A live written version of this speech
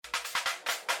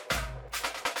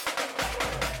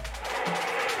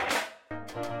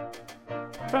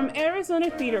From Arizona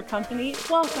Theater Company,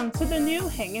 welcome to the new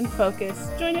Hang in Focus.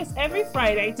 Join us every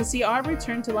Friday to see our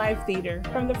return to live theater.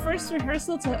 From the first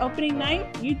rehearsal to opening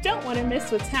night, you don't want to miss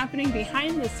what's happening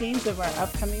behind the scenes of our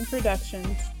upcoming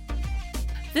productions.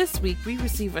 This week, we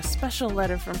receive a special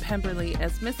letter from Pemberley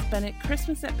as Miss Bennett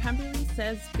Christmas at Pemberley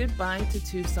says goodbye to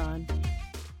Tucson.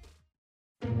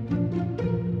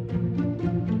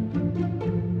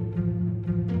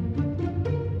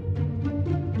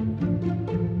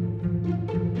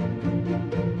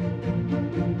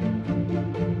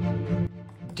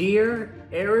 Dear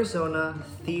Arizona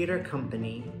Theater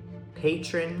Company,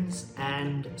 patrons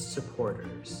and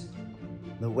supporters,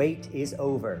 the wait is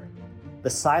over. The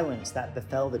silence that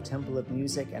befell the Temple of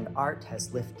Music and Art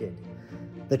has lifted.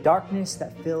 The darkness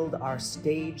that filled our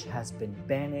stage has been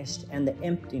banished, and the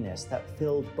emptiness that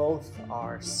filled both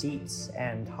our seats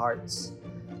and hearts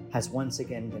has once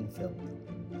again been filled.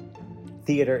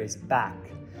 Theater is back,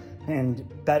 and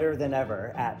better than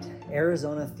ever at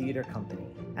Arizona Theater Company.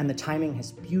 And the timing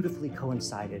has beautifully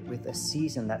coincided with a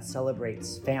season that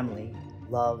celebrates family,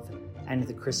 love, and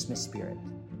the Christmas spirit.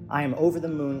 I am over the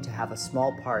moon to have a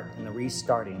small part in the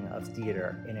restarting of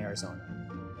theater in Arizona.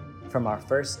 From our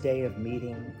first day of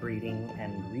meeting, greeting,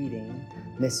 and reading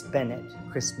Miss Bennett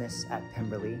Christmas at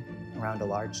Pemberley around a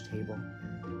large table,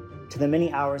 to the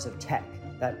many hours of tech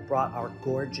that brought our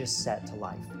gorgeous set to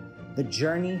life, the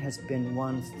journey has been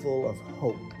one full of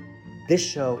hope. This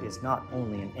show is not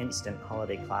only an instant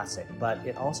holiday classic, but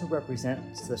it also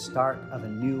represents the start of a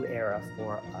new era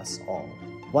for us all.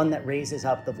 One that raises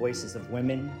up the voices of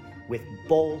women with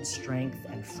bold strength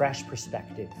and fresh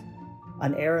perspective.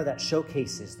 An era that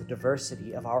showcases the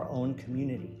diversity of our own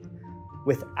community,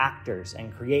 with actors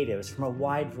and creatives from a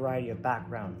wide variety of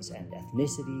backgrounds and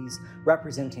ethnicities,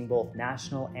 representing both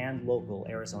national and local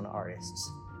Arizona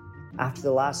artists. After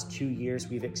the last 2 years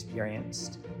we've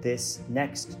experienced, this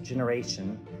next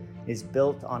generation is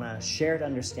built on a shared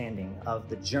understanding of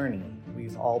the journey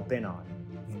we've all been on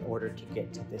in order to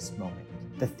get to this moment.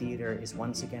 The theater is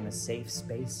once again a safe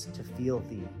space to feel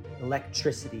the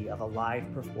electricity of a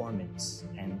live performance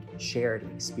and shared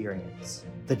experience.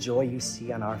 The joy you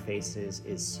see on our faces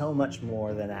is so much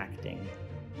more than acting.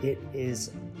 It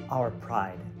is our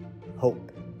pride,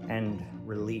 hope, and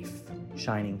relief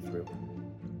shining through.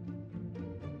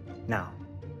 Now,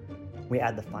 we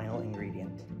add the final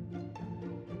ingredient.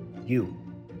 You,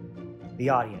 the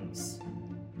audience.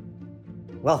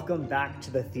 Welcome back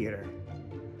to the theater.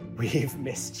 We've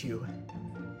missed you.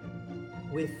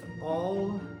 with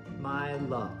all my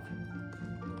love,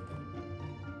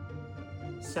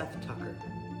 Seth Tucker,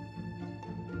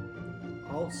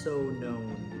 also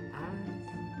known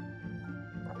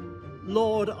as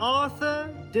Lord Arthur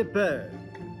de Burgh.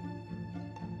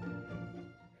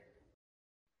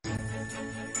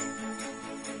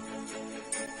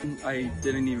 I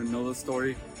didn't even know the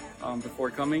story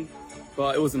before coming,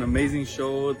 but it was an amazing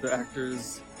show. The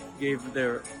actors gave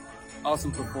their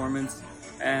awesome performance,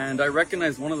 and I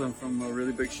recognized one of them from a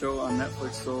really big show on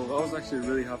Netflix, so I was actually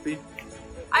really happy.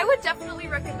 I would definitely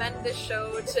recommend this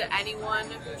show to anyone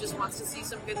who just wants to see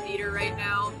some good theater right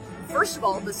now. First of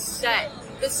all, the set.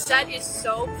 The set is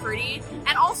so pretty,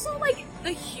 and also like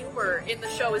the humor in the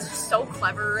show is just so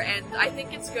clever, and I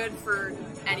think it's good for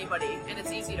anybody, and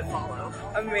it's easy to follow.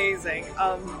 Amazing.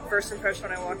 First impression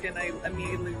when I walked in, I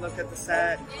immediately looked at the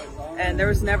set, and there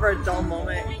was never a dull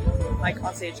moment like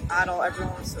on stage at all.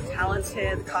 Everyone was so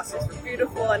talented, the costumes were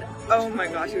beautiful, and oh my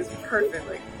gosh, it was perfect.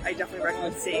 Like, I definitely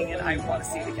recommend seeing it. I want to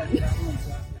see it again.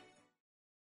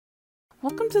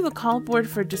 Welcome to the call board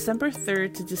for December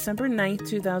 3rd to December 9th,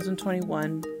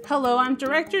 2021. Hello, I'm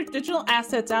Director of Digital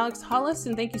Assets Alex Hollis,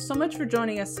 and thank you so much for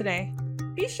joining us today.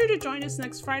 Be sure to join us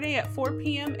next Friday at 4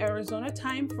 p.m. Arizona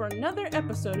time for another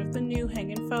episode of the new Hang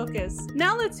in Focus.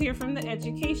 Now let's hear from the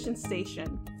Education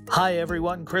Station. Hi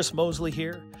everyone, Chris Mosley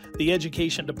here. The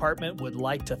Education Department would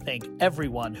like to thank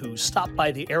everyone who stopped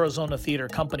by the Arizona Theater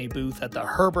Company booth at the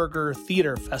Herberger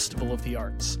Theater Festival of the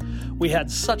Arts. We had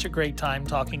such a great time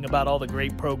talking about all the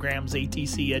great programs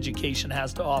ATC Education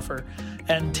has to offer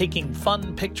and taking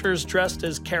fun pictures dressed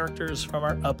as characters from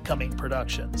our upcoming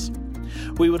productions.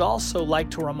 We would also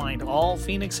like to remind all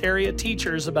Phoenix area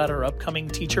teachers about our upcoming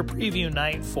teacher preview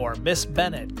night for Miss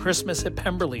Bennett Christmas at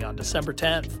Pemberley on December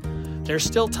 10th. There's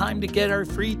still time to get our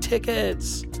free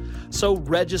tickets. So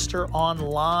register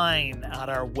online at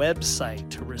our website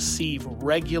to receive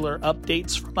regular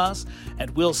updates from us, and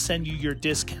we'll send you your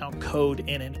discount code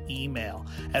in an email.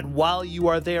 And while you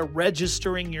are there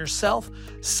registering yourself,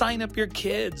 sign up your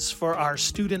kids for our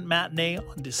student matinee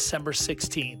on December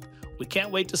 16th. We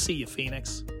can't wait to see you,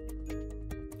 Phoenix.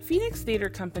 Phoenix Theater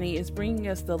Company is bringing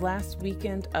us the last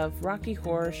weekend of Rocky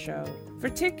Horror Show. For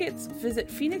tickets, visit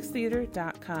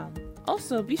phoenixtheater.com.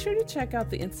 Also, be sure to check out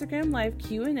the Instagram Live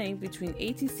Q&A between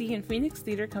ATC and Phoenix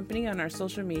Theater Company on our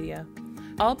social media.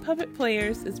 All Puppet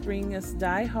Players is bringing us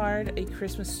Die Hard, A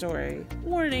Christmas Story.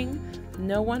 Warning,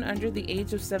 no one under the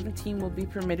age of 17 will be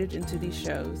permitted into these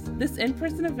shows. This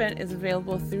in-person event is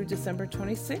available through December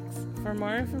 26th. For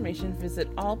more information, visit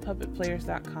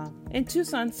allpuppetplayers.com. In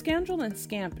Tucson, Scoundrel and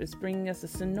Scamp is bringing us a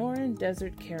Sonoran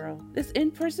Desert Carol. This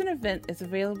in-person event is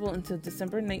available until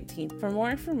December 19th. For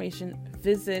more information,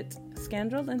 visit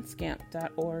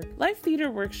scoundrelandscamp.org. Live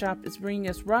Theater Workshop is bringing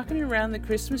us Rockin' Around the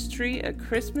Christmas Tree, a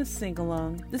Christmas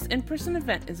sing-along. This in-person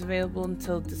event is available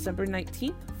until December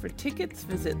 19th. For tickets,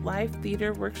 visit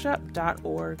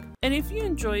livetheaterworkshop.org. And if you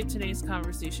enjoyed today's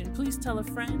conversation, please tell a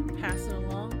friend, pass it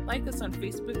along, like us on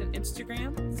Facebook and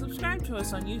Instagram, subscribe to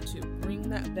us on YouTube, ring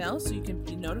that bell so you can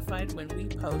be notified when we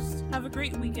post. Have a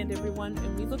great weekend, everyone,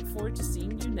 and we look forward to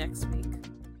seeing you next week.